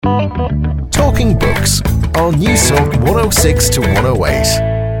Talking Books on News Talk 106 to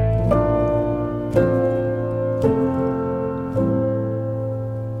 108.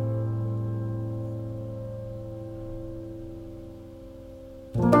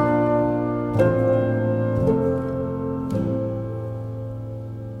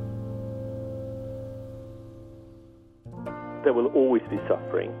 There will always be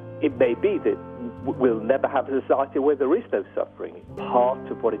suffering. It may be that we'll never have a society where there is no suffering. Part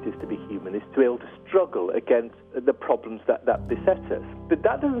of what it is to be human is to be able to struggle against the problems that beset us. But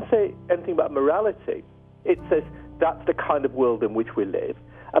that doesn't say anything about morality. It says that's the kind of world in which we live.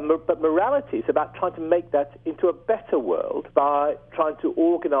 But morality is about trying to make that into a better world by trying to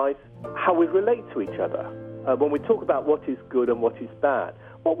organise how we relate to each other. When we talk about what is good and what is bad,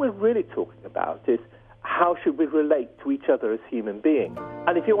 what we're really talking about is how should we relate to each other as human beings?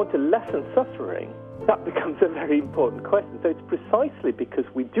 And if you want to lessen suffering, that becomes a very important question. So it's precisely because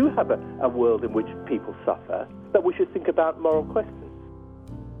we do have a world in which people suffer that we should think about moral questions.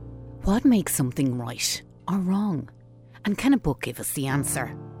 What makes something right or wrong? And can a book give us the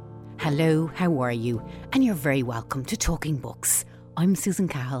answer? Hello, how are you? And you're very welcome to Talking Books. I'm Susan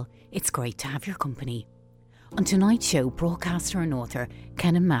Cahill. It's great to have your company. On tonight's show, broadcaster and author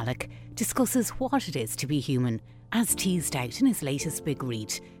Kenan Malik discusses what it is to be human, as teased out in his latest big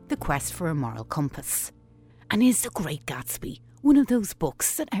read, The Quest for a Moral Compass. And is The Great Gatsby one of those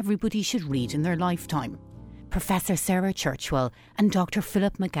books that everybody should read in their lifetime? Professor Sarah Churchwell and Dr.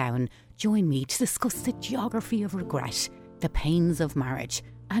 Philip McGowan join me to discuss the geography of regret, the pains of marriage,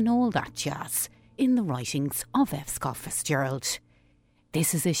 and all that jazz in the writings of F. Scott Fitzgerald.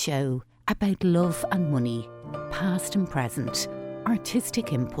 This is a show about love and money, past and present,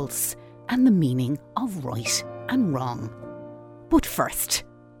 artistic impulse, and the meaning of right and wrong. But first,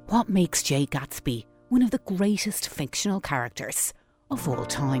 what makes Jay Gatsby one of the greatest fictional characters of all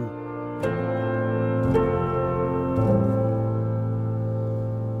time?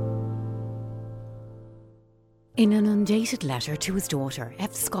 In an undated letter to his daughter,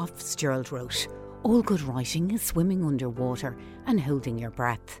 F. Scott Fitzgerald wrote, "All good writing is swimming underwater and holding your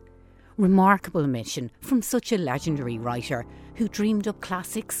breath." Remarkable omission from such a legendary writer who dreamed up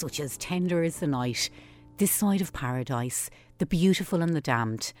classics such as Tender is the Night, This Side of Paradise, The Beautiful and the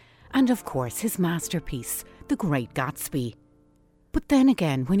Damned, and of course his masterpiece, The Great Gatsby. But then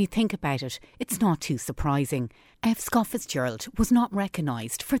again, when you think about it, it's not too surprising. F. Scott Fitzgerald was not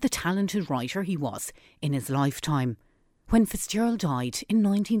recognised for the talented writer he was in his lifetime. When Fitzgerald died in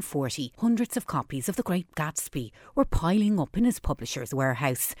 1940, hundreds of copies of The Great Gatsby were piling up in his publisher's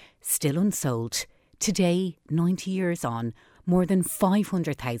warehouse, still unsold. Today, 90 years on, more than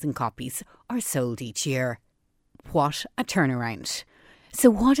 500,000 copies are sold each year. What a turnaround. So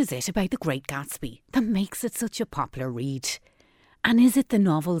what is it about The Great Gatsby that makes it such a popular read? And is it the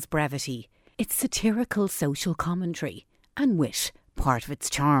novel's brevity, its satirical social commentary, and wit part of its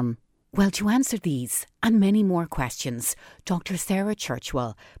charm? Well, to answer these and many more questions, Dr. Sarah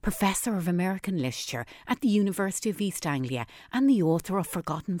Churchwell, Professor of American Literature at the University of East Anglia and the author of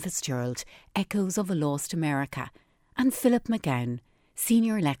Forgotten Fitzgerald, Echoes of a Lost America, and Philip McGowan,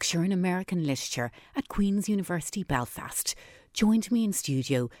 Senior Lecturer in American Literature at Queen's University Belfast, joined me in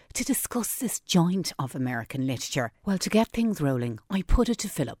studio to discuss this giant of American literature. Well, to get things rolling, I put it to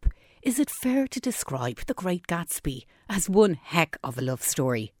Philip. Is it fair to describe The Great Gatsby as one heck of a love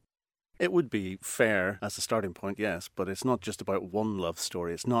story? It would be fair as a starting point, yes, but it's not just about one love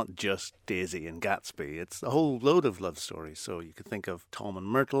story. It's not just Daisy and Gatsby. It's a whole load of love stories. So you could think of Tom and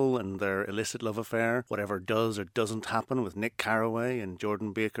Myrtle and their illicit love affair, whatever does or doesn't happen with Nick Carraway and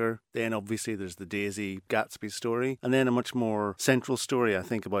Jordan Baker. Then obviously there's the Daisy Gatsby story. And then a much more central story, I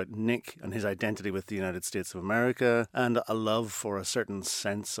think, about Nick and his identity with the United States of America and a love for a certain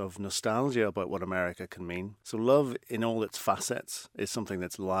sense of nostalgia about what America can mean. So love in all its facets is something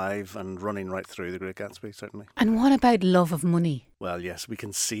that's live and running right through The Great Gatsby, certainly. And what about love of money? Well, yes, we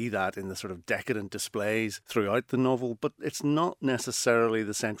can see that in the sort of decadent displays throughout the novel, but it's not necessarily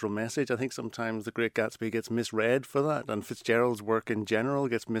the central message. I think sometimes The Great Gatsby gets misread for that, and Fitzgerald's work in general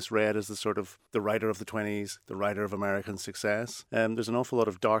gets misread as the sort of the writer of the 20s, the writer of American success. There's an awful lot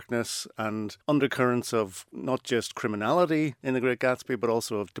of darkness and undercurrents of not just criminality in The Great Gatsby, but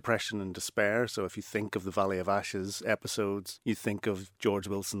also of depression and despair. So if you think of the Valley of Ashes episodes, you think of George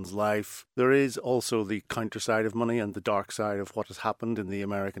Wilson's life. There is also the counter side of money and the dark side of what has happened in the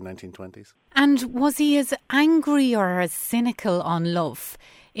American 1920s. And was he as angry or as cynical on love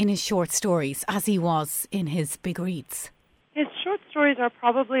in his short stories as he was in his big reads? His short stories are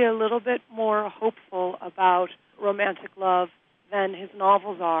probably a little bit more hopeful about romantic love than his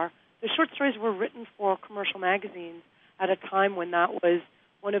novels are. The short stories were written for commercial magazines at a time when that was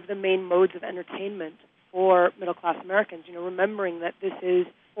one of the main modes of entertainment for middle-class Americans, remembering that this is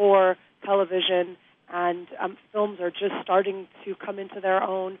for television and films are just starting to come into their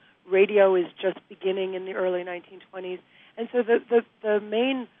own. Radio is just beginning in the early 1920s. And so the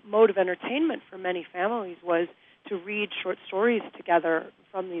main mode of entertainment for many families was to read short stories together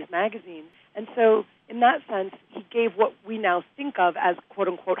from these magazines. And so in that sense, he gave what we now think of as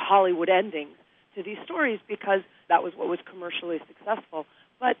quote-unquote Hollywood endings to these stories because that was what was commercially successful.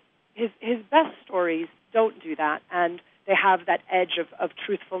 But his best stories don't do that, and they have that edge of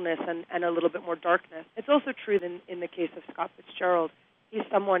truthfulness and a little bit more darkness. It's also true in the case of Scott Fitzgerald. He's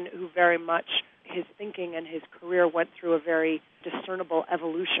someone who very much, his thinking and his career went through a very discernible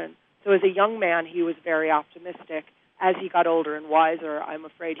evolution. So as a young man, he was very optimistic. As he got older and wiser, I'm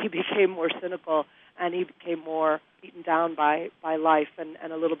afraid, he became more cynical and he became more beaten down by life and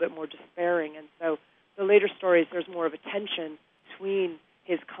a little bit more despairing. And so the later stories, there's more of a tension between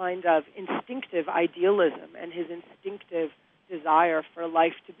his kind of instinctive idealism and his instinctive desire for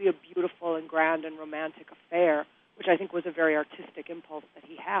life to be a beautiful and grand and romantic affair, which I think was a very artistic impulse that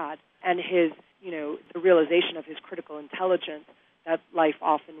he had, and his, the realization of his critical intelligence that life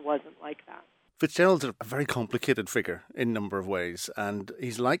often wasn't like that. Fitzgerald's a very complicated figure in a number of ways, and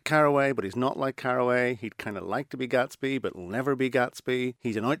he's like Carraway, but he's not like Carraway. He'd kind of like to be Gatsby, but will never be Gatsby.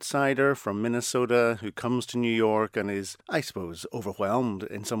 He's an outsider from Minnesota who comes to New York and is, I suppose, overwhelmed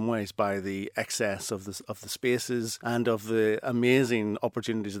in some ways by the excess of the spaces and of the amazing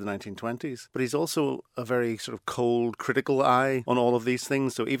opportunities of the 1920s. But he's also a very sort of cold, critical eye on all of these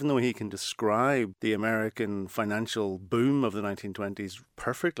things. So even though he can describe the American financial boom of the 1920s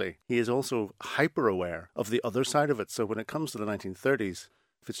perfectly, he is also hyper-aware of the other side of it. So when it comes to the 1930s,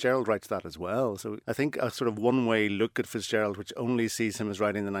 Fitzgerald writes that as well. So I think a sort of one-way look at Fitzgerald, which only sees him as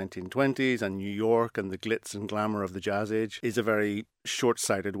writing the 1920s and New York and the glitz and glamour of the Jazz Age, is a very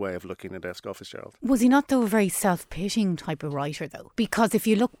short-sighted way of looking at F. Scott Fitzgerald. Was he not, though, a very self-pitying type of writer, though? Because if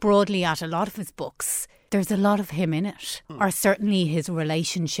you look broadly at a lot of his books, there's a lot of him in it. Or certainly his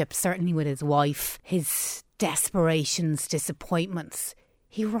relationship, certainly with his wife, his desperations, disappointments.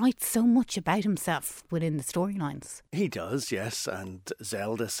 He writes so much about himself within the storylines. He does, yes, and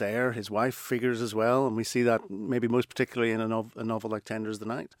Zelda Sayre, his wife, figures as well, and we see that maybe most particularly in a novel like Tender as the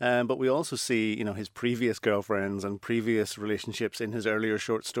Night. But we also see, his previous girlfriends and previous relationships in his earlier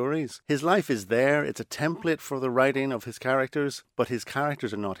short stories. His life is there, it's a template for the writing of his characters, but his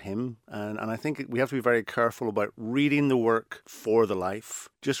characters are not him, and I think we have to be very careful about reading the work for the life,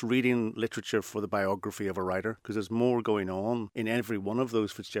 just reading literature for the biography of a writer, because there's more going on in every one of those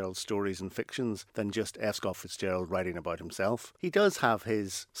Fitzgerald stories and fictions than just F. Scott Fitzgerald writing about himself. He does have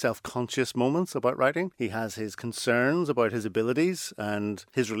his self-conscious moments about writing. He has his concerns about his abilities, and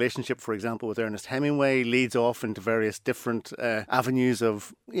his relationship, for example, with Ernest Hemingway leads off into various different avenues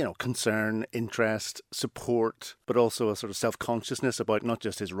of, concern, interest, support, but also a sort of self-consciousness about not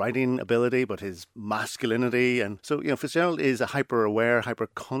just his writing ability, but his masculinity. And so, Fitzgerald is a hyper-aware,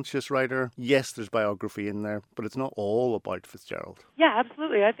 hyper-conscious writer. Yes, there's biography in there, but it's not all about Fitzgerald. Yeah,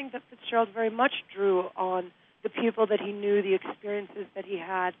 absolutely. I think that Fitzgerald very much drew on the people that he knew, the experiences that he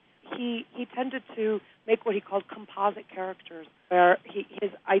had. He tended to make what he called composite characters, where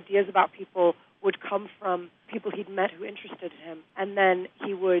his ideas about people would come from people he'd met who interested him, and then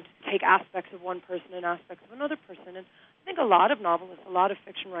he would take aspects of one person and aspects of another person. And I think a lot of novelists, a lot of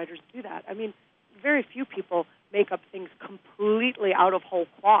fiction writers do that. I mean, very few people make up things completely out of whole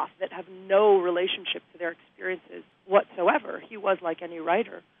cloth that have no relationship to their experiences whatsoever. He was like any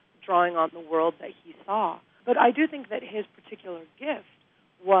writer, drawing on the world that he saw. But I do think that his particular gift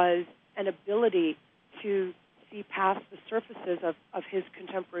was an ability to see past the surfaces of his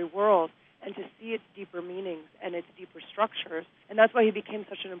contemporary world and to see its deeper meanings and its deeper structures. And that's why he became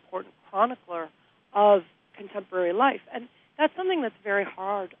such an important chronicler of contemporary life. And that's something that's very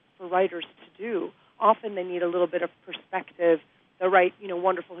hard for writers to do. Often they need a little bit of perspective. They write,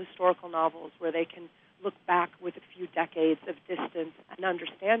 wonderful historical novels where they can look back with a few decades of distance and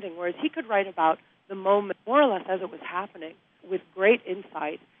understanding, whereas he could write about the moment more or less as it was happening with great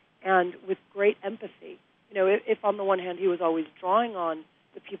insight and with great empathy. If on the one hand he was always drawing on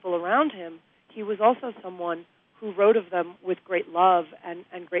the people around him, he was also someone who wrote of them with great love and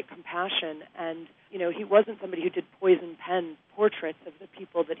great compassion. And, he wasn't somebody who did poison pen portraits of the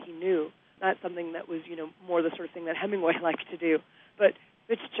people that he knew. That's something that was, more the sort of thing that Hemingway liked to do. But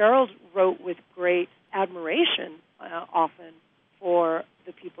Fitzgerald wrote with great admiration often for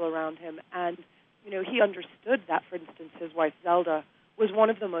the people around him. And, he understood that, for instance, his wife Zelda was one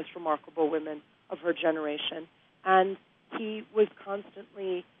of the most remarkable women of her generation. And he was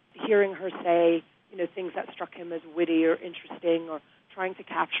constantly hearing her say, things that struck him as witty or interesting or trying to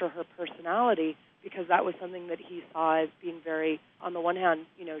capture her personality, because that was something that he saw as being very, on the one hand,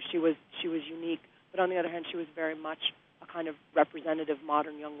 she was unique, but on the other hand, she was very much a kind of representative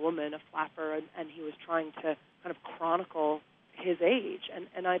modern young woman, a flapper, and he was trying to kind of chronicle his age.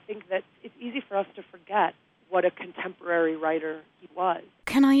 And I think that it's easy for us to forget what a contemporary writer he was.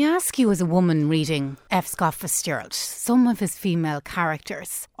 Can I ask you, as a woman reading F. Scott Fitzgerald, some of his female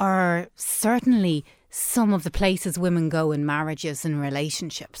characters are certainly some of the places women go in marriages and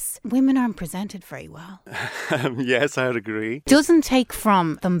relationships. Women aren't presented very well. Yes, I would agree. Doesn't take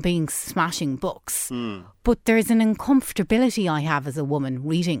from them being smashing books, but there's an uncomfortability I have as a woman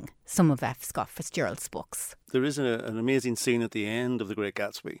reading some of F. Scott Fitzgerald's books. There is an amazing scene at the end of The Great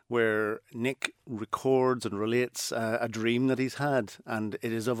Gatsby where Nick records and relates a dream that he's had, and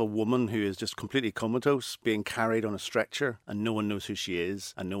it is of a woman who is just completely comatose, being carried on a stretcher, and no one knows who she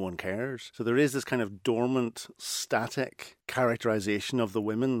is, and no one cares. So there is this kind of dormant, static characterization of the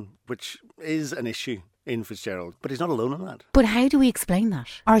women, which is an issue in Fitzgerald, but he's not alone in that. But how do we explain that?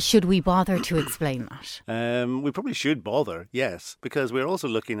 Or should we bother to explain that? We probably should bother, yes, because we're also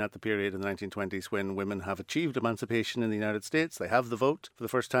looking at the period in the 1920s when women have achieved emancipation in the United States. They have the vote for the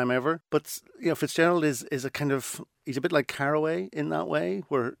first time ever. But Fitzgerald is a kind of, he's a bit like Carraway in that way,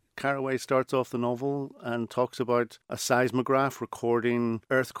 where Carraway starts off the novel and talks about a seismograph recording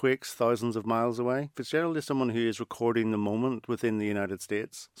earthquakes thousands of miles away. Fitzgerald is someone who is recording the moment within the United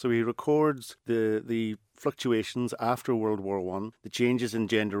States. So he records the fluctuations after World War I, the changes in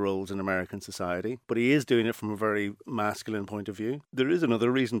gender roles in American society, but he is doing it from a very masculine point of view. There is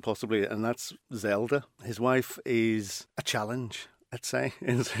another reason possibly, and that's Zelda. His wife is a challenge, let's say,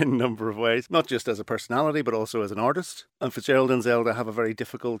 in a number of ways, not just as a personality, but also as an artist. And Fitzgerald and Zelda have a very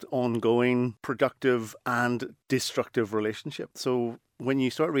difficult, ongoing, productive and destructive relationship. So when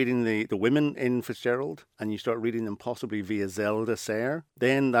you start reading the women in Fitzgerald and you start reading them possibly via Zelda Sayre,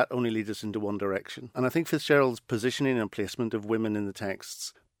 then that only leads us into one direction. And I think Fitzgerald's positioning and placement of women in the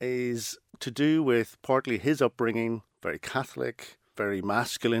texts is to do with partly his upbringing, very Catholic, very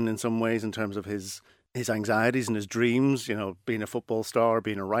masculine in some ways in terms of his anxieties and his dreams, being a football star,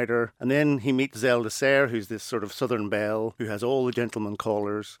 being a writer. And then he meets Zelda Sayre, who's this sort of Southern belle who has all the gentleman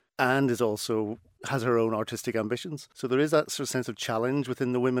callers and is also has her own artistic ambitions. So there is that sort of sense of challenge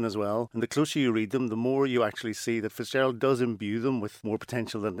within the women as well. And the closer you read them, the more you actually see that Fitzgerald does imbue them with more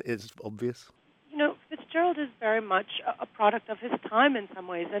potential than is obvious. Fitzgerald is very much a product of his time in some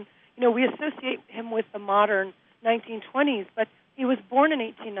ways. And, we associate him with the modern 1920s, but he was born in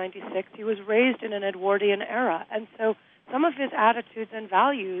 1896. He was raised in an Edwardian era. And so some of his attitudes and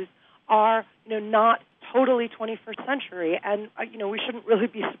values are, not totally 21st century. And, we shouldn't really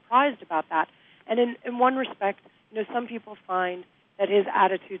be surprised about that. And in one respect, some people find that his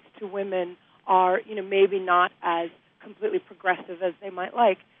attitudes to women are, maybe not as completely progressive as they might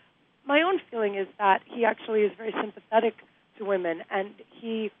like. My own feeling is that he actually is very sympathetic to women, and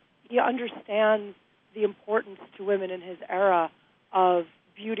he understands the importance to women in his era of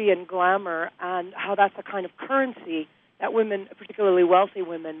beauty and glamour and how that's a kind of currency that women, particularly wealthy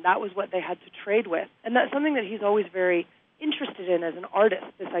women, that was what they had to trade with. And that's something that he's always very interested in as an artist,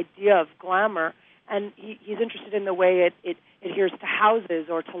 this idea of glamour. And he's interested in the way it adheres to houses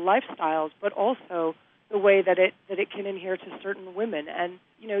or to lifestyles, but also the way that it can adhere to certain women. And,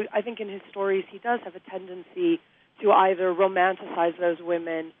 I think in his stories he does have a tendency to either romanticize those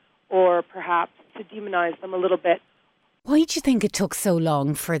women or perhaps to demonize them a little bit. Why do you think it took so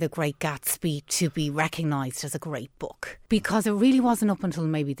long for The Great Gatsby to be recognised as a great book? Because it really wasn't up until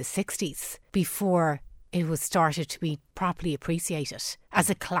maybe the 60s before it was started to be properly appreciated as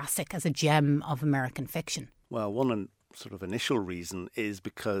a classic, as a gem of American fiction. Well, one sort of initial reason is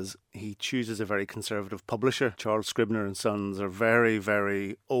because he chooses a very conservative publisher. Charles Scribner and Sons are very,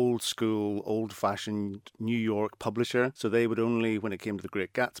 very old school, old-fashioned New York publisher. So they would only, when it came to The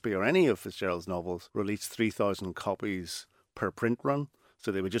Great Gatsby or any of Fitzgerald's novels, release 3,000 copies per print run.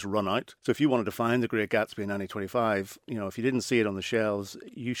 So they would just run out. So if you wanted to find The Great Gatsby in 1925, if you didn't see it on the shelves,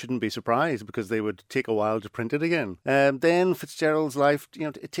 you shouldn't be surprised because they would take a while to print it again. Then Fitzgerald's life,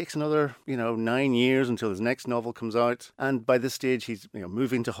 it takes another, 9 years until his next novel comes out. And by this stage, he's,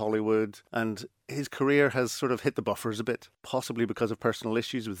 moving to Hollywood, and his career has sort of hit the buffers a bit, possibly because of personal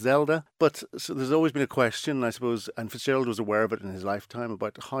issues with Zelda. But so there's always been a question, I suppose, and Fitzgerald was aware of it in his lifetime,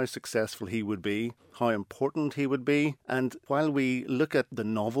 about how successful he would be, how important he would be. And while we look at the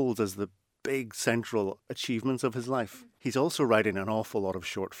novels as the big central achievements of his life, he's also writing an awful lot of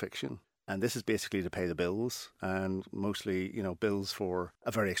short fiction. And this is basically to pay the bills, and mostly, bills for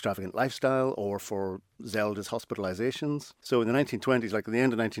a very extravagant lifestyle or for Zelda's hospitalizations. So in the 1920s, like at the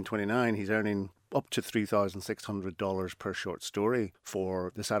end of 1929, he's earning up to $3,600 per short story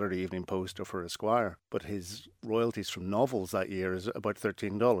for the Saturday Evening Post or for Esquire. But his royalties from novels that year is about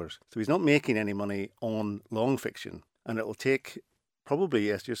 $13. So he's not making any money on long fiction. And it will take probably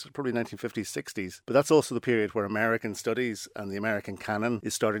 1950s, 60s. But that's also the period where American studies and the American canon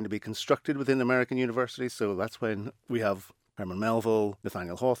is starting to be constructed within American universities. So that's when we have Herman Melville,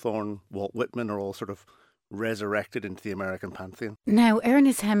 Nathaniel Hawthorne, Walt Whitman are all sort of resurrected into the American pantheon. Now,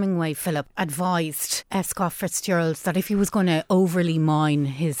 Ernest Hemingway, Philip, advised F. Scott Fitzgerald that if he was going to overly mine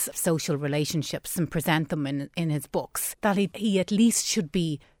his social relationships and present them in his books, that he at least should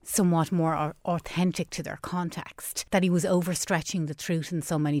be somewhat more authentic to their context, that he was overstretching the truth in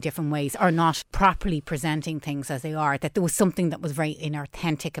so many different ways or not properly presenting things as they are, that there was something that was very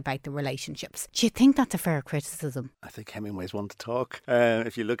inauthentic about the relationships. Do you think that's a fair criticism? I think Hemingway's one to talk.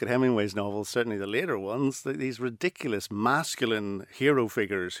 If you look at Hemingway's novels, certainly the later ones, these ridiculous masculine hero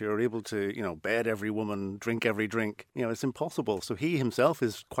figures who are able to, bed every woman, drink every drink, it's impossible. So he himself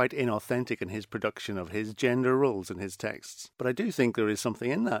is quite inauthentic in his production of his gender roles in his texts. But I do think there is something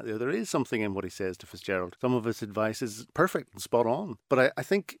in that. There is something in what he says to Fitzgerald. Some of his advice is perfect and spot on. But I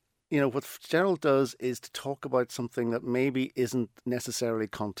think, what Fitzgerald does is to talk about something that maybe isn't necessarily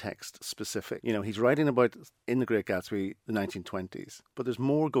context specific. He's writing about, in The Great Gatsby, the 1920s, but there's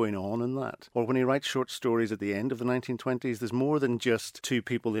more going on in that. Or when he writes short stories at the end of the 1920s, there's more than just two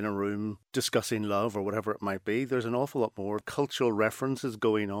people in a room discussing love or whatever it might be. There's an awful lot more cultural references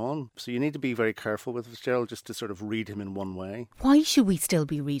going on. So you need to be very careful with Fitzgerald just to sort of read him in one way. Why should we still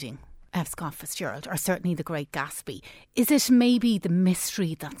be reading F. Scott Fitzgerald, or certainly The Great Gatsby? Is it maybe the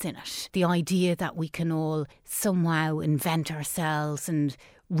mystery that's in it? The idea that we can all somehow invent ourselves and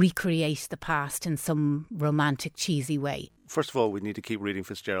recreate the past in some romantic, cheesy way? First of all, we need to keep reading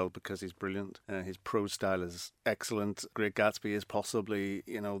Fitzgerald because he's brilliant. His prose style is excellent. Great Gatsby is possibly,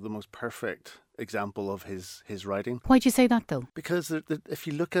 the most perfect example of his writing. Why do you say that, though? Because if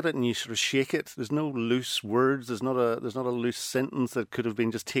you look at it and you sort of shake it, there's no loose words. There's not a loose sentence that could have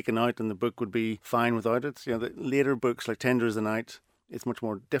been just taken out and the book would be fine without it. The later books like Tender as the Night, it's much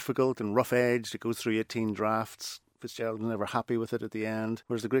more difficult and rough-edged. It goes through 18 drafts. Fitzgerald was never happy with it at the end.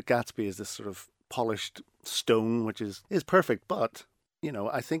 Whereas The Great Gatsby is this sort of polished stone, which is perfect. But,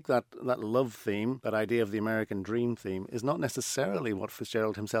 I think that love theme, that idea of the American dream theme, is not necessarily what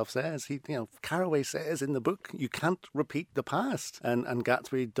Fitzgerald himself says. Carraway says in the book, you can't repeat the past. And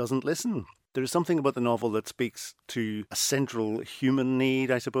Gatsby doesn't listen. There is something about the novel that speaks to a central human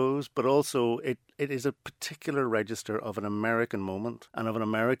need, I suppose, but also it is a particular register of an American moment and of an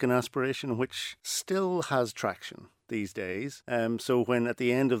American aspiration which still has traction these days. So when at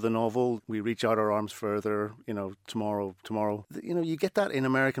the end of the novel we reach out our arms further, tomorrow, you get that in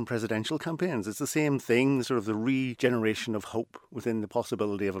American presidential campaigns. It's the same thing, sort of the regeneration of hope within the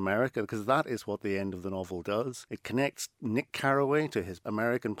possibility of America, because that is what the end of the novel does. It connects Nick Carraway to his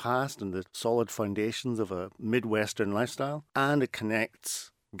American past and the solid foundations of a Midwestern lifestyle, and it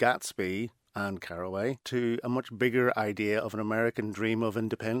connects Gatsby and Carraway to a much bigger idea of an American dream of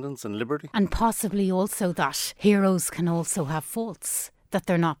independence and liberty. And possibly also that heroes can also have faults, that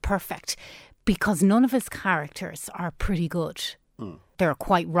they're not perfect, because none of his characters are pretty good. They're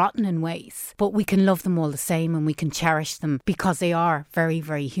quite rotten in ways, but we can love them all the same and we can cherish them because they are very,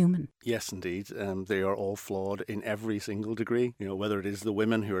 very human. Yes, indeed. They are all flawed in every single degree. Whether it is the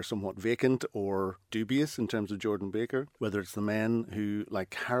women who are somewhat vacant or dubious in terms of Jordan Baker, whether it's the men who, like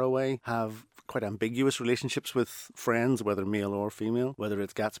Carraway, have quite ambiguous relationships with friends, whether male or female, whether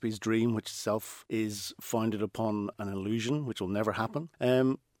it's Gatsby's dream, which itself is founded upon an illusion, which will never happen.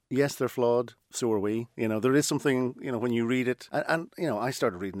 Yes, they're flawed. So are we. There is something, when you read it. And I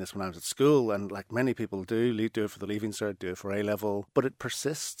started reading this when I was at school, and like many people do it for the Leaving Cert, do it for A-level. But it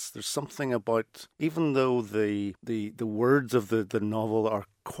persists. There's something about, even though the words of the novel are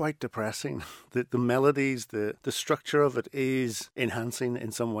quite depressing, the melodies, the structure of it is enhancing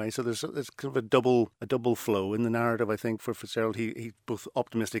in some way. So there's kind of a double flow in the narrative, I think, for Fitzgerald. He's both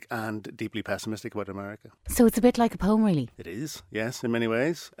optimistic and deeply pessimistic about America. So it's a bit like a poem, really. It is, yes, in many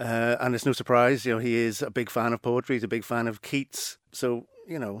ways. And it's no surprise, he is a big fan of poetry. He's a big fan of Keats. So,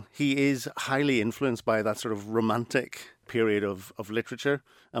 he is highly influenced by that sort of romantic period of literature.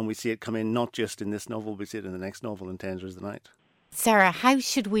 And we see it come in not just in this novel, we see it in the next novel, in Tender as the Night. Sarah, how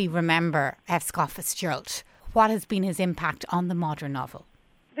should we remember F. Scott Fitzgerald? What has been his impact on the modern novel?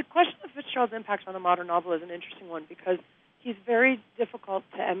 The question of Fitzgerald's impact on the modern novel is an interesting one because he's very difficult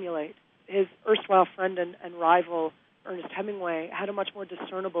to emulate. His erstwhile friend and rival, Ernest Hemingway, had a much more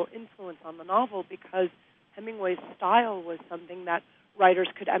discernible influence on the novel because Hemingway's style was something that writers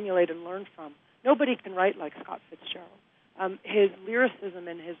could emulate and learn from. Nobody can write like Scott Fitzgerald. His lyricism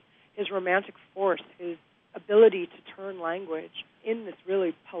and his romantic force, his ability to turn language in this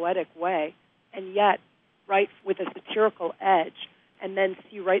really poetic way, and yet write with a satirical edge, and then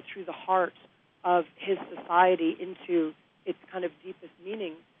see right through the heart of his society into its kind of deepest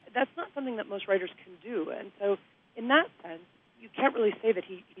meaning. That's not something that most writers can do. And so in that sense, you can't really say that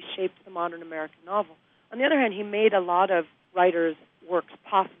he shaped the modern American novel. On the other hand, he made a lot of writers' works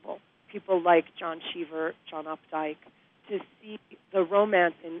possible. People like John Cheever, John Updike, to see the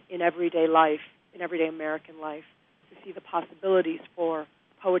romance in everyday life, in everyday American life, to see the possibilities for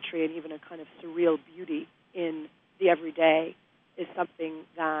poetry and even a kind of surreal beauty in the everyday is something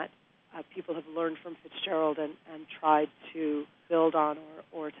that people have learned from Fitzgerald and tried to build on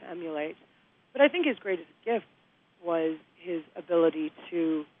or to emulate. But I think his greatest gift was his ability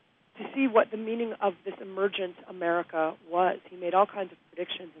to see what the meaning of this emergent America was. He made all kinds of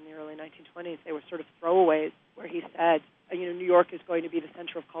predictions in the early 1920s. They were sort of throwaways where he said, New York is going to be the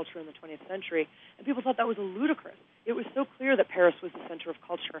center of culture in the 20th century. And people thought that was ludicrous. It was so clear that Paris was the center of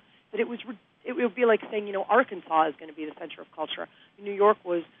culture that it would be like saying, Arkansas is going to be the center of culture. New York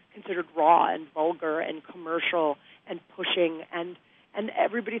was considered raw and vulgar and commercial and pushing, and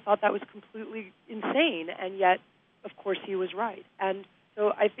everybody thought that was completely insane. And yet, of course, he was right. And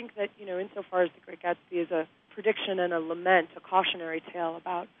so I think that, insofar as The Great Gatsby is a prediction and a lament, a cautionary tale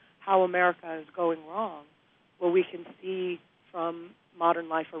about how America is going wrong, well, we can see from modern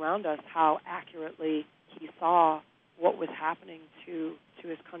life around us how accurately he saw what was happening to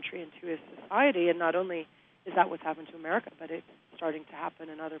his country and to his society. And not only is that what's happened to America, but it's starting to happen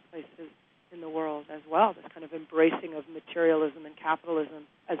in other places in the world as well, this kind of embracing of materialism and capitalism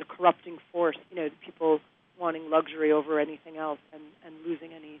as a corrupting force, people wanting luxury over anything else and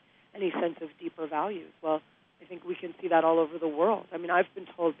losing any sense of deeper values. Well, I think we can see that all over the world. I mean, I've been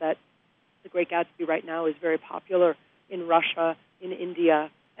told that The Great Gatsby right now is very popular in Russia, in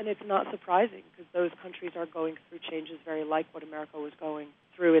India, and it's not surprising because those countries are going through changes very like what America was going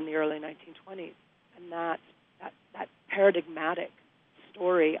through in the early 1920s. And that paradigmatic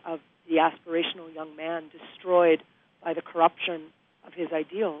story of the aspirational young man destroyed by the corruption of his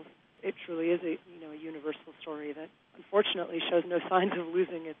ideals, it truly is a universal story that unfortunately shows no signs of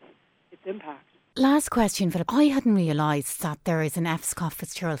losing its impact. Last question, Philip. I hadn't realised that there is an F. Scott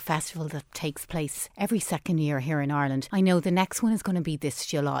Fitzgerald Festival that takes place every second year here in Ireland. I know the next one is going to be this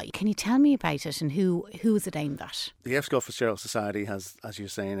July. Can you tell me about it and who is it aimed at? The F. Scott Fitzgerald Society has, as you're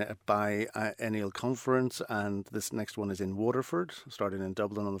saying, a biennial conference, and this next one is in Waterford, starting in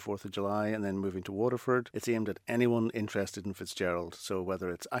Dublin on the 4th of July and then moving to Waterford. It's aimed at anyone interested in Fitzgerald. So whether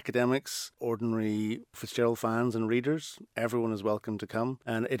it's academics, ordinary Fitzgerald fans and readers, everyone is welcome to come.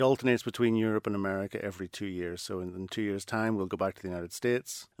 And it alternates between Europe and America every 2 years. So in 2 years' time, we'll go back to the United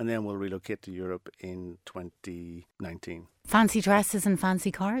States and then we'll relocate to Europe in 2019. Fancy dresses and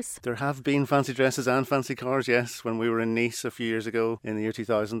fancy cars? There have been fancy dresses and fancy cars, yes. When we were in Nice a few years ago in the year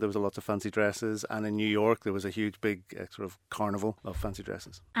 2000, there was a lot of fancy dresses. And in New York, there was a huge, big sort of carnival of fancy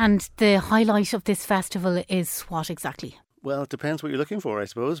dresses. And the highlight of this festival is what exactly? Well, it depends what you're looking for, I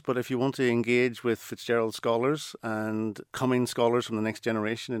suppose. But if you want to engage with Fitzgerald scholars and coming scholars from the next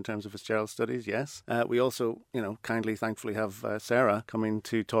generation in terms of Fitzgerald studies, yes. We also, kindly, thankfully have Sarah coming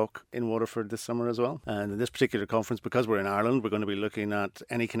to talk in Waterford this summer as well. And in this particular conference, because we're in Ireland, we're going to be looking at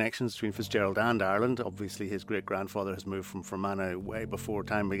any connections between Fitzgerald and Ireland. Obviously, his great-grandfather has moved from Fermanagh way before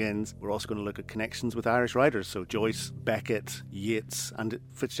time begins. We're also going to look at connections with Irish writers. So Joyce, Beckett, Yeats, and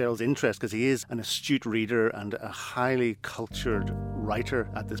Fitzgerald's interest, because he is an astute reader and a highly cultured writer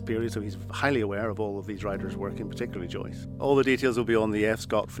at this period, so he's highly aware of all of these writers' work, in particularly Joyce. All the details will be on the F.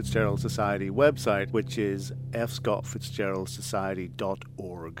 Scott Fitzgerald Society website, which is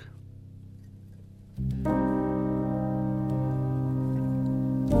fscottfitzgeraldsociety.org.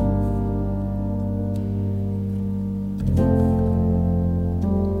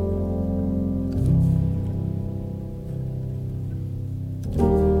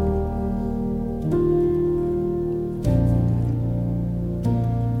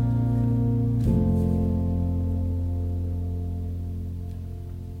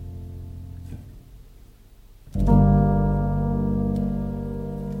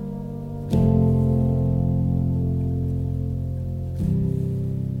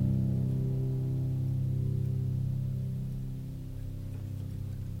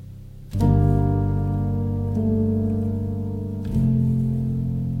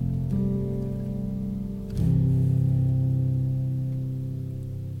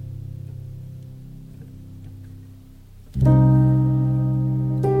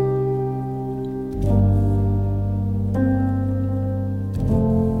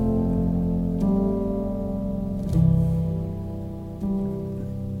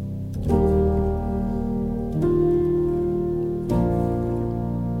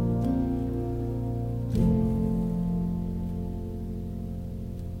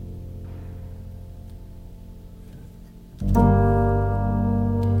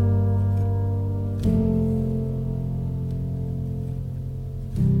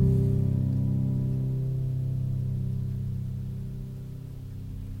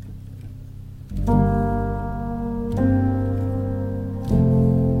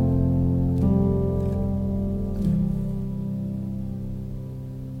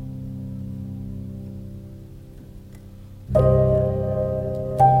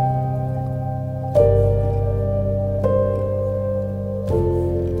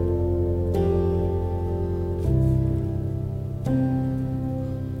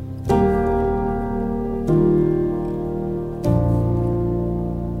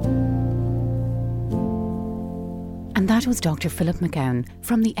 That was Dr. Philip McGowan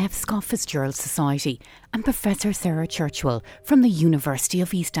from the F. Scott Fitzgerald Society and Professor Sarah Churchwell from the University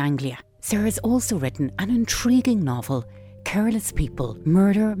of East Anglia. Sarah's also written an intriguing novel, Careless People,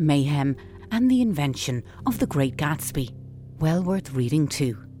 Murder, Mayhem and the Invention of the Great Gatsby. Well worth reading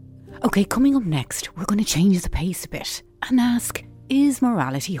too. OK, coming up next, we're going to change the pace a bit and ask, is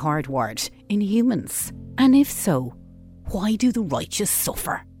morality hardwired in humans? And if so, why do the righteous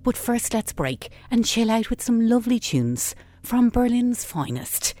suffer? But first let's break and chill out with some lovely tunes from Berlin's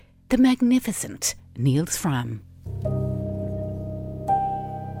finest, the magnificent Niels Frahm.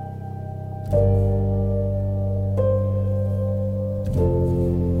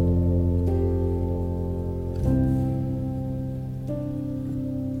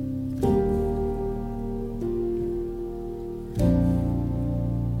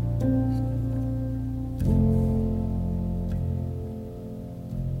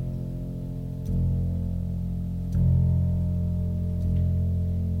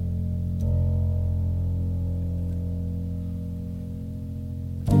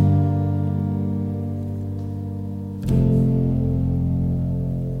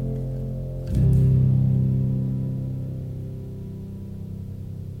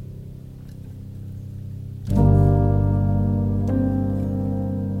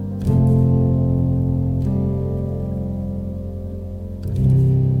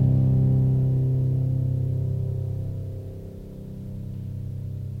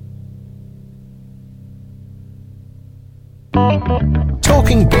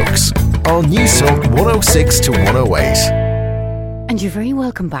 Talking Books on News Talk 106 to 108. And you're very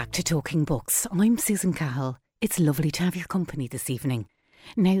welcome back to Talking Books. I'm Susan Cahill. It's lovely to have your company this evening.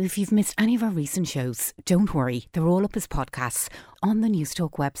 Now, if you've missed any of our recent shows, don't worry, they're all up as podcasts on the News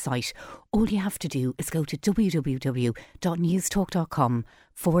Talk website. All you have to do is go to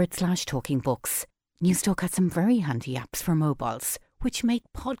www.newstalk.com/talking books. News Talk has some very handy apps for mobiles, which make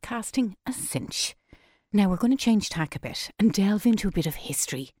podcasting a cinch. Now we're going to change tack a bit and delve into a bit of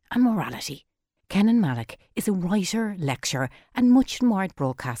history and morality. Kenan Malik is a writer, lecturer and much admired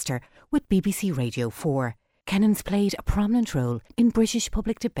broadcaster with BBC Radio 4. Kenan's played a prominent role in British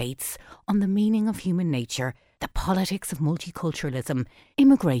public debates on the meaning of human nature, the politics of multiculturalism,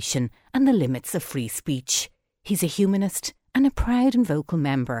 immigration and the limits of free speech. He's a humanist and a proud and vocal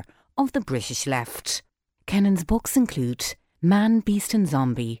member of the British left. Kenan's books include Man, Beast and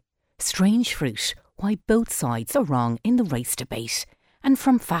Zombie, Strange Fruit, Why Both Sides Are Wrong in the Race Debate, and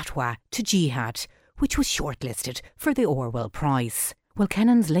From Fatwa to Jihad, which was shortlisted for the Orwell Prize. Well,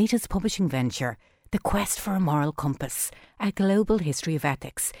 Kenan's latest publishing venture, The Quest for a Moral Compass, A Global History of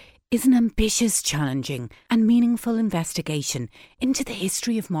Ethics, is an ambitious, challenging and meaningful investigation into the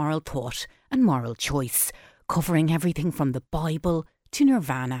history of moral thought and moral choice, covering everything from the Bible to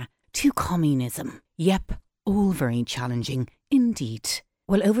Nirvana to communism. Yep, all very challenging indeed.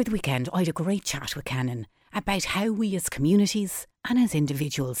 Well, over the weekend, I had a great chat with Kenan about how we as communities and as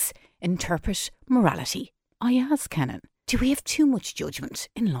individuals interpret morality. I asked Kenan, do we have too much judgment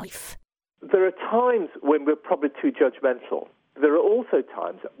in life? There are times when we're probably too judgmental. There are also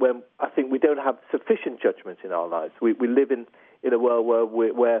times when I think we don't have sufficient judgment in our lives. We live in a world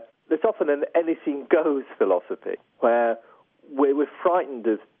where there's often an anything goes philosophy, where we're frightened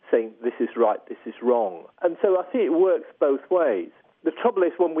of saying this is right, this is wrong. And so I think it works both ways. The trouble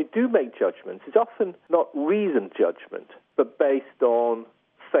is when we do make judgments, it's often not reasoned judgment, but based on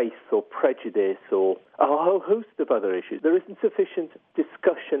faith or prejudice or a whole host of other issues. There isn't sufficient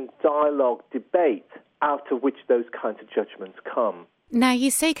discussion, dialogue, debate out of which those kinds of judgments come. Now,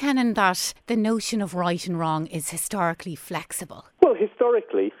 you say, Kenan, that the notion of right and wrong is historically flexible. Well,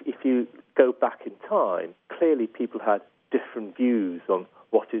 historically, if you go back in time, clearly people had different views on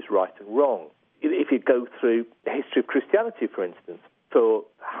what is right and wrong. If you go through the history of Christianity, for instance, for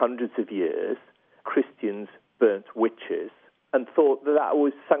hundreds of years, Christians burnt witches and thought that that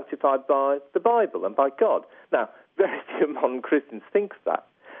was sanctified by the Bible and by God. Now, very few modern Christians think that.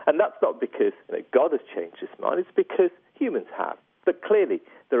 And that's not because God has changed his mind, it's because humans have. But clearly,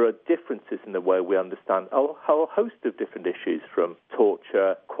 there are differences in the way we understand a whole host of different issues, from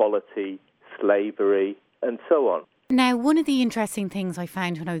torture, equality, slavery, and so on. Now, one of the interesting things I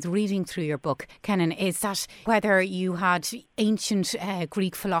found when I was reading through your book, Kenan, is that whether you had ancient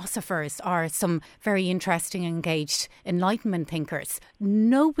Greek philosophers or some very interesting, engaged Enlightenment thinkers,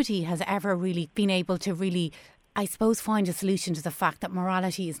 nobody has ever really been able to really, I suppose, find a solution to the fact that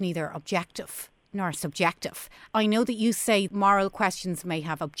morality is neither objective nor subjective. I know that you say moral questions may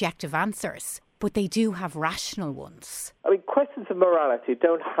have objective answers, but they do have rational ones. I mean, questions of morality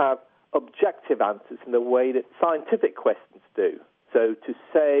don't have objective answers in the way that scientific questions do. So to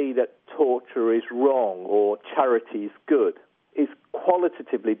say that torture is wrong or charity is good is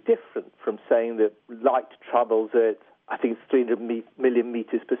qualitatively different from saying that light travels at, I think it's 300 million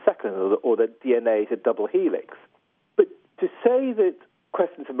meters per second, or that DNA is a double helix. But to say that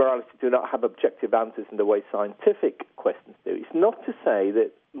questions of morality do not have objective answers in the way scientific questions do, it's not to say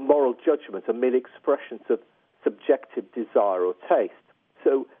that moral judgments are merely expressions of subjective desire or taste.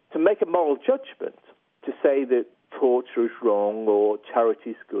 So to make a moral judgment, to say that torture is wrong or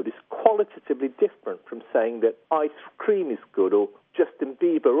charity is good, is qualitatively different from saying that ice cream is good or Justin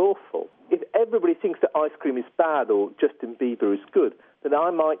Bieber awful. If everybody thinks that ice cream is bad or Justin Bieber is good, then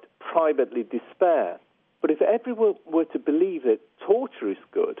I might privately despair. But if everyone were to believe that torture is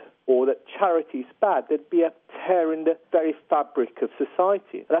good or that charity is bad, there'd be a tear in the very fabric of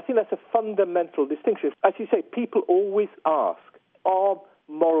society. And I think that's a fundamental distinction. As you say, people always ask, are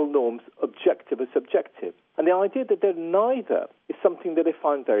moral norms objective or subjective? And the idea that they're neither is something that I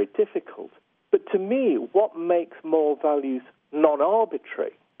find very difficult. But to me, what makes moral values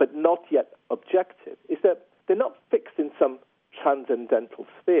non-arbitrary, but not yet objective, is that they're not fixed in some transcendental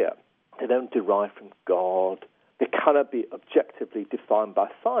sphere. They don't derive from God. They cannot be objectively defined by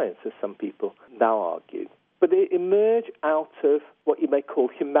science, as some people now argue. But they emerge out of what you may call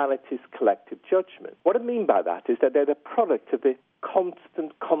humanity's collective judgment. What I mean by that is that they're the product of the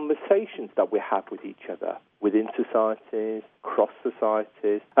constant conversations that we have with each other, within societies, across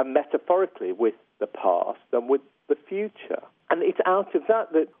societies, and metaphorically with the past and with the future. And it's out of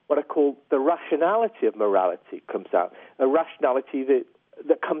that that what I call the rationality of morality comes out, a rationality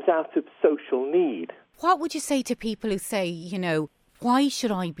that comes out of social need. What would you say to people who say, why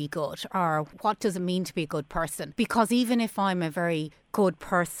should I be good? Or what does it mean to be a good person? Because even if I'm a very good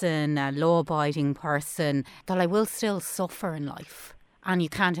person, a law-abiding person, that I will still suffer in life. And you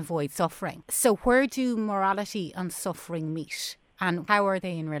can't avoid suffering. So where do morality and suffering meet? And how are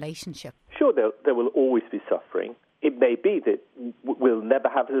they in relationship? Sure, there will always be suffering. It may be that we'll never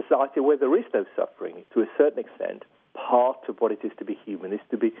have a society where there is no suffering. To a certain extent, part of what it is to be human is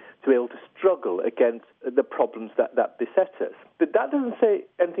to be able to struggle against the problems that beset us. But that doesn't say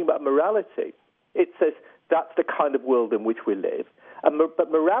anything about morality. It says that's the kind of world in which we live.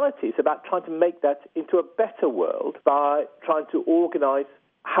 But morality is about trying to make that into a better world by trying to organize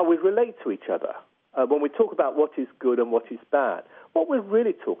how we relate to each other. When we talk about what is good and what is bad, what we're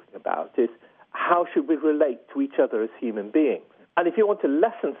really talking about is how should we relate to each other as human beings. And if you want to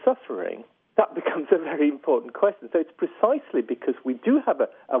lessen suffering, that becomes a very important question. So it's precisely because we do have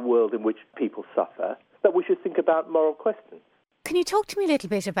a world in which people suffer that we should think about moral questions. Can you talk to me a little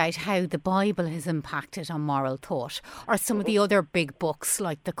bit about how the Bible has impacted on moral thought, or some of the other big books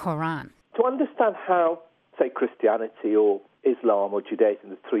like the Quran? To understand how, say, Christianity or Islam or Judaism,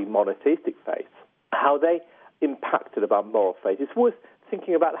 the three monotheistic faiths, how they impacted about moral faith, it's worth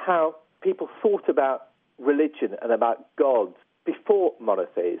thinking about how people thought about religion and about gods before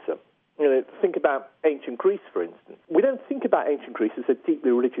monotheism. Think about ancient Greece, for instance. We don't think about ancient Greece as a deeply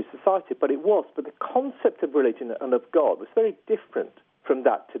religious society, but it was. But the concept of religion and of God was very different from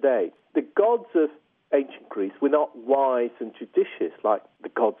that today. The gods of ancient Greece were not wise and judicious like the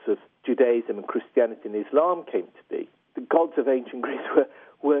gods of Judaism and Christianity and Islam came to be. The gods of ancient Greece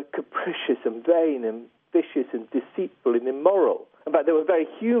were capricious and vain and vicious and deceitful and immoral. In fact, they were very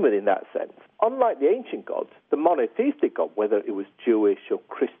human in that sense. Unlike the ancient gods, the monotheistic God, whether it was Jewish or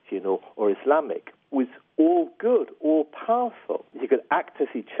Christian or Islamic, was all good, all powerful. He could act as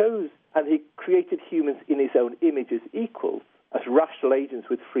he chose, and he created humans in his own image as equals, as rational agents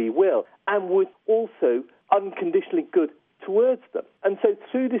with free will, and was also unconditionally good towards them. And so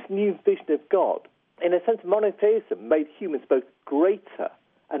through this new vision of God, in a sense, monotheism made humans both greater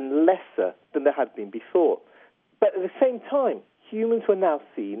and lesser than they had been before. But at the same time, humans were now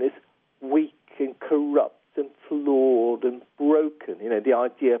seen as weak and corrupt and flawed and broken. The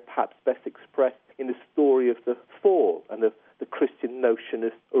idea perhaps best expressed in the story of the fall and the Christian notion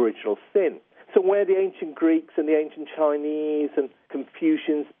of original sin. So where the ancient Greeks and the ancient Chinese and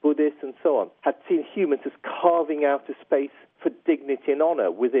Confucians, Buddhists and so on had seen humans as carving out a space for dignity and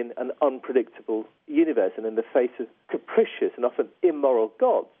honor within an unpredictable universe and in the face of capricious and often immoral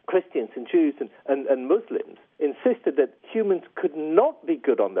gods, Christians and Jews and Muslims insisted that humans could not be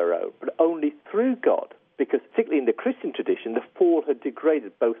good on their own, but only through God. Because particularly in the Christian tradition, the fall had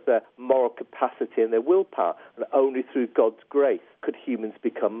degraded both their moral capacity and their willpower, and only through God's grace could humans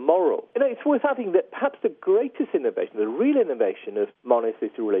become moral. It's worth adding that perhaps the greatest innovation, the real innovation of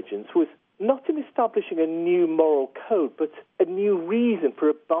monotheistic religions was not in establishing a new moral code, but a new reason for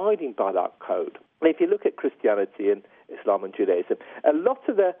abiding by that code. And if you look at Christianity and Islam and Judaism, a lot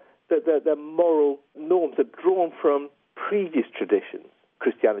of the moral norms are drawn from previous traditions.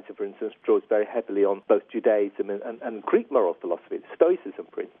 Christianity, for instance, draws very heavily on both Judaism and Greek moral philosophy, Stoicism,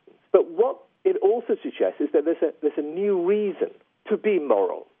 for instance. But what it also suggests is that there's a new reason to be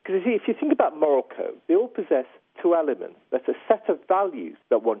moral. Because if you think about moral codes, they all possess two elements. There's a set of values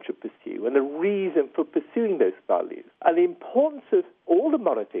that one should pursue and a reason for pursuing those values. And the importance of all the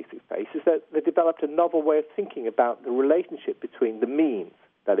monotheistic faiths is that they developed a novel way of thinking about the relationship between the means,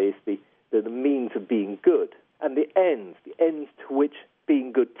 that is, the means of being good, and the ends to which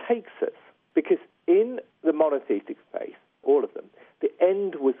being good takes us. Because in the monotheistic faith, all of them, the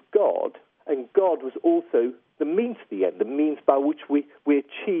end was God, and God was also the means to the end, the means by which we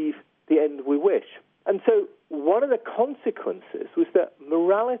achieve the end we wish. And so one of the consequences was that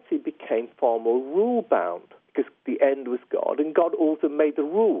morality became far more rule-bound, because the end was God, and God also made the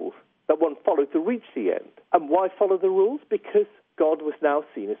rules that one followed to reach the end. And why follow the rules? Because God was now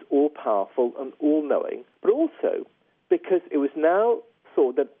seen as all-powerful and all-knowing, but also because it was now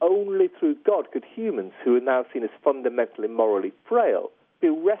thought that only through God could humans, who are now seen as fundamentally morally frail, be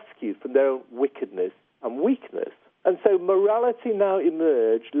rescued from their own wickedness and weakness. And so morality now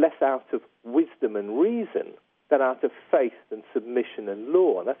emerged less out of wisdom and reason than out of faith and submission and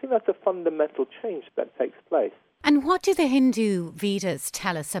law. And I think that's a fundamental change that takes place. And what do the Hindu Vedas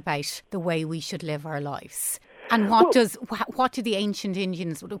tell us about the way we should live our lives? And what do the ancient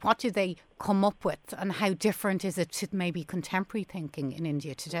Indians, what do they come up with, and how different is it to maybe contemporary thinking in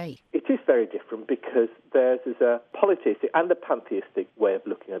India today? It is very different, because theirs is a polytheistic and a pantheistic way of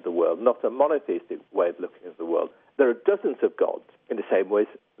looking at the world, not a monotheistic way of looking at the world. There are dozens of gods in the same way as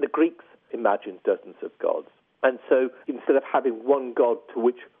the Greeks imagined dozens of gods. And so instead of having one god to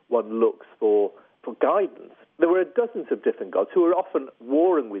which one looks for guidance, there were dozens of different gods who were often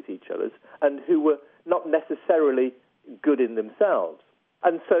warring with each other and who were not necessarily good in themselves.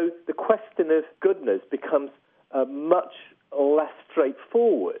 And so the question of goodness becomes much less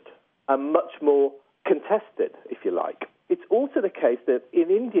straightforward and much more contested, if you like. It's also the case that in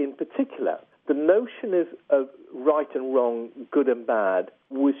India in particular, the notion of right and wrong, good and bad,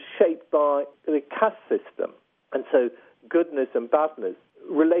 was shaped by the caste system. And so goodness and badness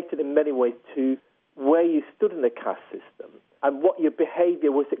related in many ways to where you stood in the caste system and what your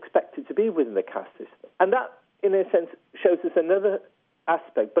behaviour was expected to be within the caste system. And that, in a sense, shows us another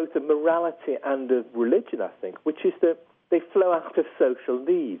aspect, both of morality and of religion, I think, which is that they flow out of social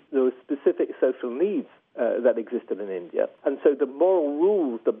needs. There were specific social needs that existed in India. And so the moral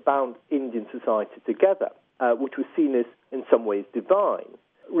rules that bound Indian society together, which was seen as, in some ways, divine,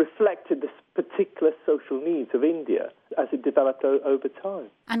 reflected the particular social needs of India as it developed over time.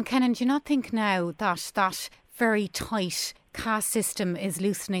 And Kenan, do you not think now that that very tight caste system is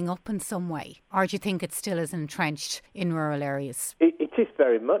loosening up in some way? Or do you think it still is entrenched in rural areas? It is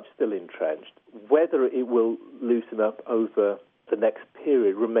very much still entrenched. Whether it will loosen up over the next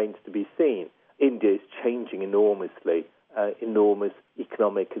period remains to be seen. India is changing enormously, enormous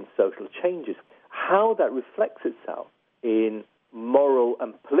economic and social changes. How that reflects itself in moral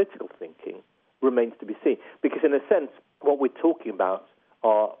and political thinking remains to be seen. Because in a sense, what we're talking about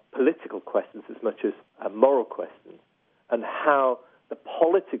are political questions as much as moral questions, and how the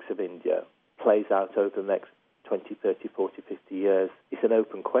politics of India plays out over the next 20, 30, 40, 50 years is an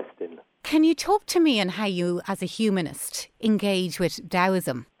open question. Can you talk to me on how you, as a humanist, engage with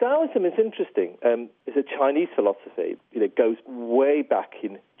Taoism? Taoism is interesting. It's a Chinese philosophy. It goes way back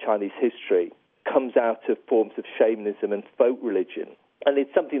in Chinese history, comes out of forms of shamanism and folk religion. And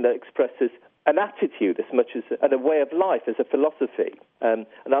it's something that expresses an attitude as much as and a way of life as a philosophy. And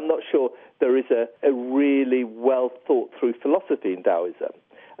I'm not sure there is a really well thought through philosophy in Taoism.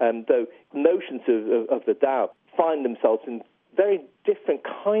 Though notions of the Tao find themselves in very different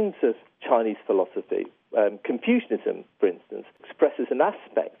kinds of Chinese philosophy. Confucianism, for instance, expresses an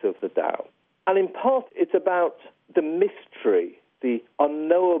aspect of the Tao. And in part, it's about the mystery, the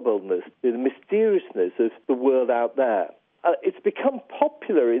unknowableness, the mysteriousness of the world out there. It's become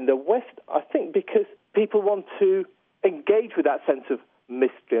popular in the West, I think, because people want to engage with that sense of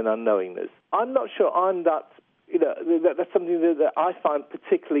mystery and unknowingness. I'm not sure that's something that I find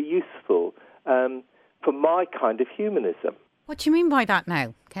particularly useful for my kind of humanism. What do you mean by that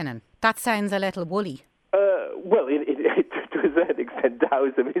now, Kenan? That sounds a little woolly. Well, to a certain extent,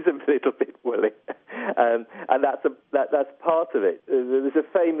 Taoism is a little bit woolly, and that's part of it. There's a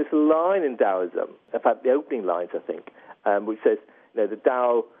famous line in Taoism, in fact, the opening lines, I think, which says, the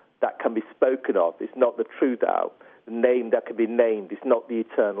Tao that can be spoken of is not the true Tao. The name that can be named is not the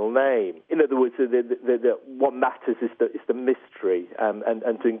eternal name. In other words, what matters is the mystery, and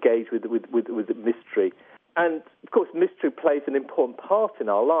to engage with the mystery. And, of course, mystery plays an important part in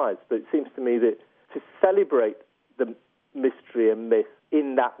our lives, but it seems to me that to celebrate the mystery and myth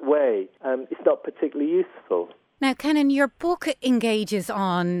in that way, it's not particularly useful. Now, Kenan, your book engages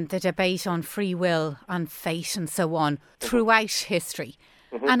on the debate on free will and fate and so on throughout history.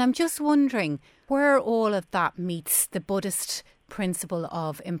 And I'm just wondering where all of that meets the Buddhist principle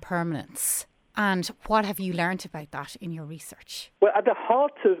of impermanence. And what have you learnt about that in your research? Well, at the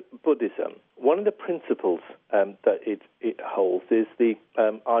heart of Buddhism, one of the principles that it holds is the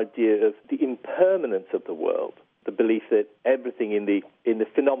idea of the impermanence of the world, the belief that everything in the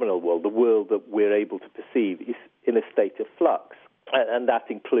phenomenal world, the world that we're able to perceive, is in a state of flux, and that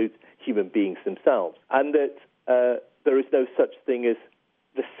includes human beings themselves, and that there is no such thing as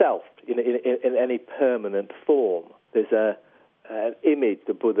the self in any permanent form. There's an image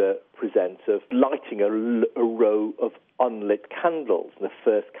the Buddha presents of lighting a row of unlit candles, and the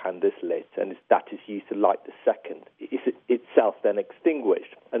first candle is lit, and that is used to light the second. It's itself then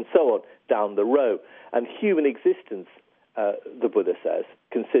extinguished, and so on down the row. And human existence, the Buddha says,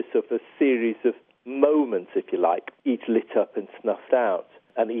 consists of a series of moments, if you like, each lit up and snuffed out,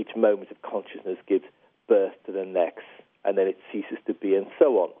 and each moment of consciousness gives birth to the next, and then it ceases to be, and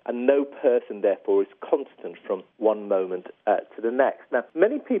so on. And no person, therefore, is constant from one moment to the next. Now,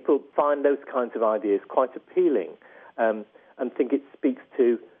 many people find those kinds of ideas quite appealing and think it speaks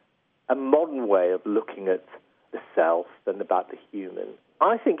to a modern way of looking at the self than about the human.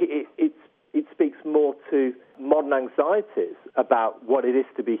 I think it speaks more to modern anxieties about what it is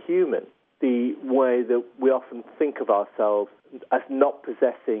to be human, the way that we often think of ourselves as not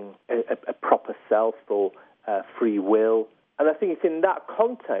possessing a proper self or free will. And I think it's in that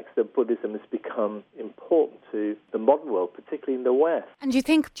context that Buddhism has become important to the modern world, particularly in the West. And do you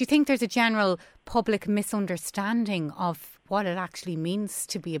think there's a general public misunderstanding of what it actually means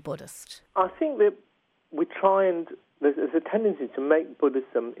to be a Buddhist? I think that we try and there's a tendency to make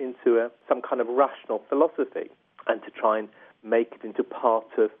Buddhism into some kind of rational philosophy and to try and make it into part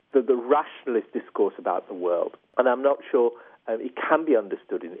of the rationalist discourse about the world. And I'm not sure it can be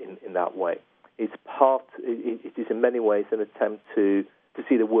understood in that way. It is in many ways an attempt to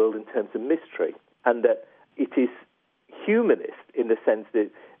see the world in terms of mystery, and that it is humanist in the sense that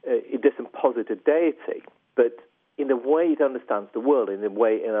it doesn't posit a deity, but in the way it understands the world, in the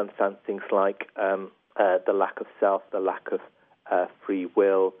way it understands things like the lack of self, the lack of free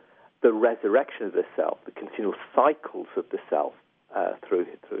will, the resurrection of the self, the continual cycles of the self through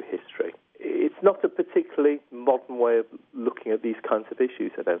history. It's not a particularly modern way of looking at these kinds of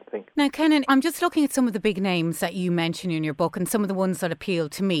issues, I don't think. Now, Kenan, I'm just looking at some of the big names that you mention in your book and some of the ones that appeal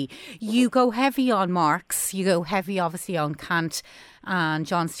to me. You go heavy on Marx, you go heavy, obviously, on Kant and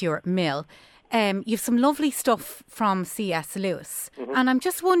John Stuart Mill. You've some lovely stuff from C.S. Lewis. And I'm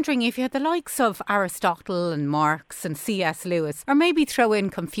just wondering if you had the likes of Aristotle and Marx and C.S. Lewis, or maybe throw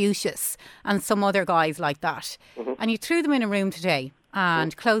in Confucius and some other guys like that, and you threw them in a room today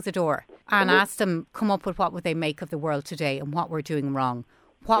and close the door and asked them, come up with what would they make of the world today and what we're doing wrong,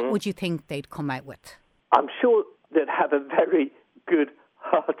 what would you think they'd come out with? I'm sure they'd have a very good,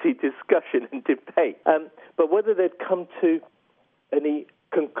 hearty discussion and debate. But whether they'd come to any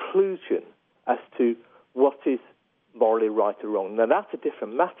conclusion as to what is morally right or wrong, now that's a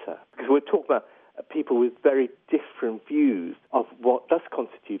different matter, because we're talking about people with very different views of what does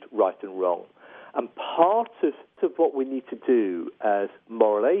constitute right and wrong. And part of what we need to do as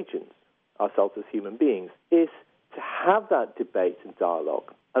moral agents, ourselves as human beings, is to have that debate and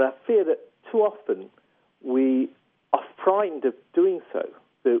dialogue. And I fear that too often we are frightened of doing so,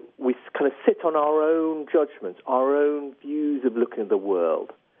 that we kind of sit on our own judgments, our own views of looking at the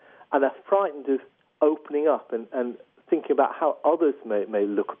world, and are frightened of opening up and thinking about how others may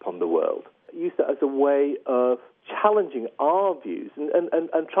look upon the world. Use that as a way of challenging our views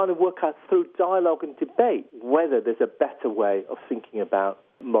and trying to work out through dialogue and debate whether there's a better way of thinking about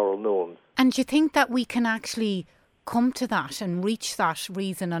moral norms. And do you think that we can actually come to that and reach that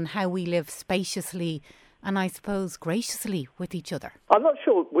reason on how we live spaciously and, I suppose, graciously with each other? I'm not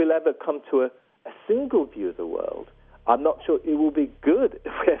sure we'll ever come to a single view of the world. I'm not sure it will be good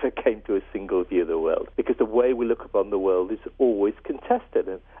if we ever came to a single view of the world, because the way we look upon the world is always contested,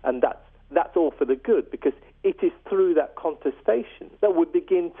 and that's all for the good, because it is through that contestation that we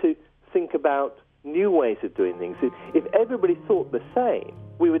begin to think about new ways of doing things. If everybody thought the same,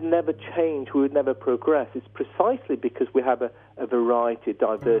 we would never change, we would never progress. It's precisely because we have a variety,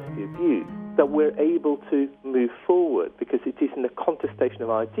 diversity of views that we're able to move forward, because it is in the contestation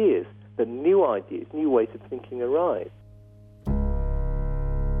of ideas that new ideas, new ways of thinking arise.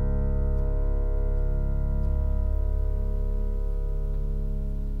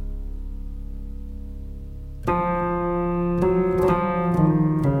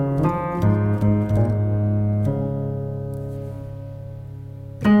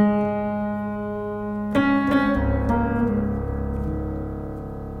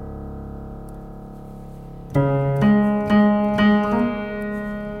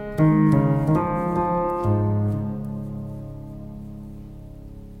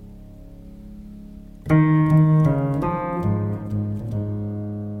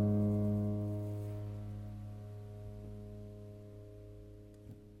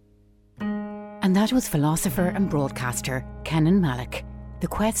 And that was philosopher and broadcaster Kenan Malik. The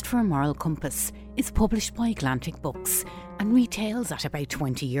Quest for a Moral Compass is published by Atlantic Books and retails at about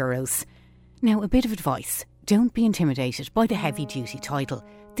 €20. Now, a bit of advice. Don't be intimidated by the heavy-duty title.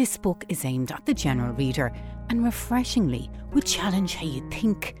 This book is aimed at the general reader and refreshingly will challenge how you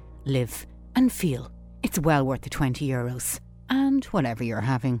think, live and feel. It's well worth the €20 and whatever you're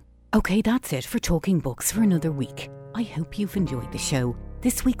having. OK, that's it for Talking Books for another week. I hope you've enjoyed the show.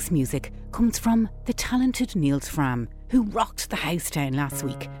 This week's music comes from the talented Niels Fram, who rocked the house down last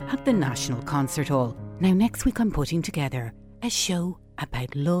week at the National Concert Hall. Now, next week I'm putting together a show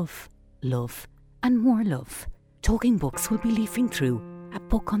about love, love and more love. Talking Books will be leafing through a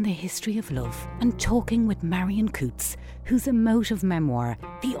book on the history of love and talking with Marion Coutts, whose emotive memoir,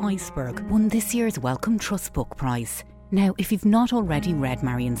 The Iceberg, won this year's Wellcome Trust Book Prize. Now, if you've not already read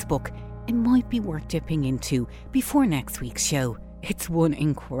Marion's book, it might be worth dipping into before next week's show. It's one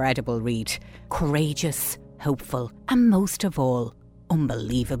incredible read. Courageous, hopeful, and most of all,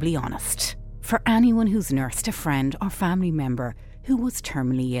 unbelievably honest. For anyone who's nursed a friend or family member who was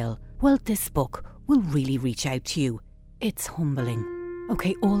terminally ill, well, this book will really reach out to you. It's humbling.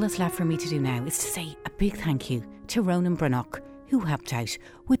 OK, all that's left for me to do now is to say a big thank you to Ronan Brannock, who helped out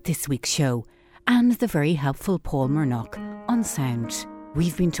with this week's show, and the very helpful Paul Murnock on sound.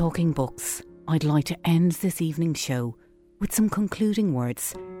 We've been talking books. I'd like to end this evening's show with some concluding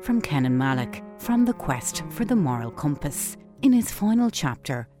words from Kenan Malik from The Quest for the Moral Compass. In his final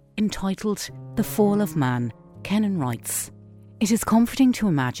chapter, entitled The Fall of Man, Kenan writes, "It is comforting to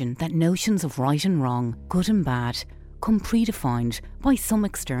imagine that notions of right and wrong, good and bad, come predefined by some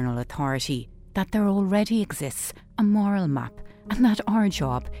external authority, that there already exists a moral map, and that our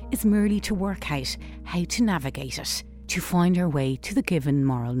job is merely to work out how to navigate it, to find our way to the given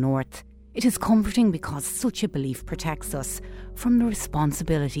moral north. It is comforting because such a belief protects us from the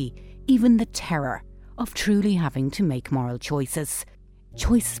responsibility, even the terror, of truly having to make moral choices.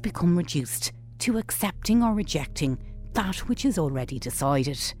 Choices become reduced to accepting or rejecting that which is already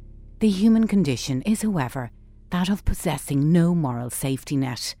decided. The human condition is, however, that of possessing no moral safety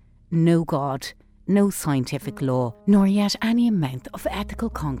net, no God, no scientific law, nor yet any amount of ethical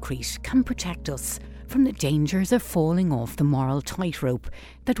concrete can protect us from the dangers of falling off the moral tightrope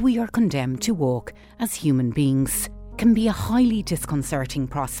that we are condemned to walk as human beings. Can be a highly disconcerting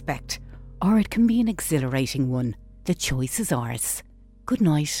prospect, or it can be an exhilarating one. The choice is ours. Good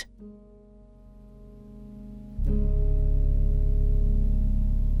night."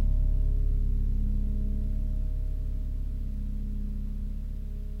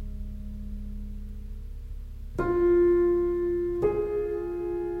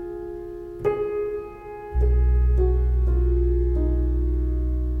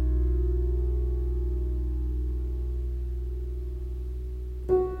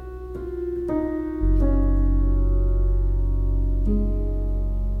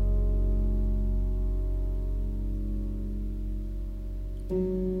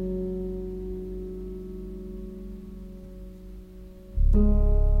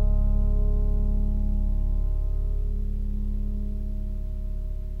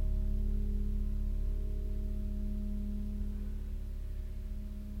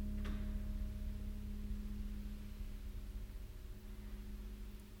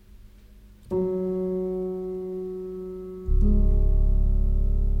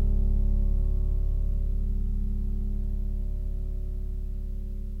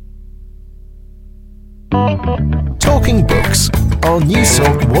 Talking Books on News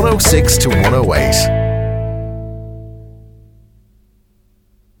Talk 106 to 108.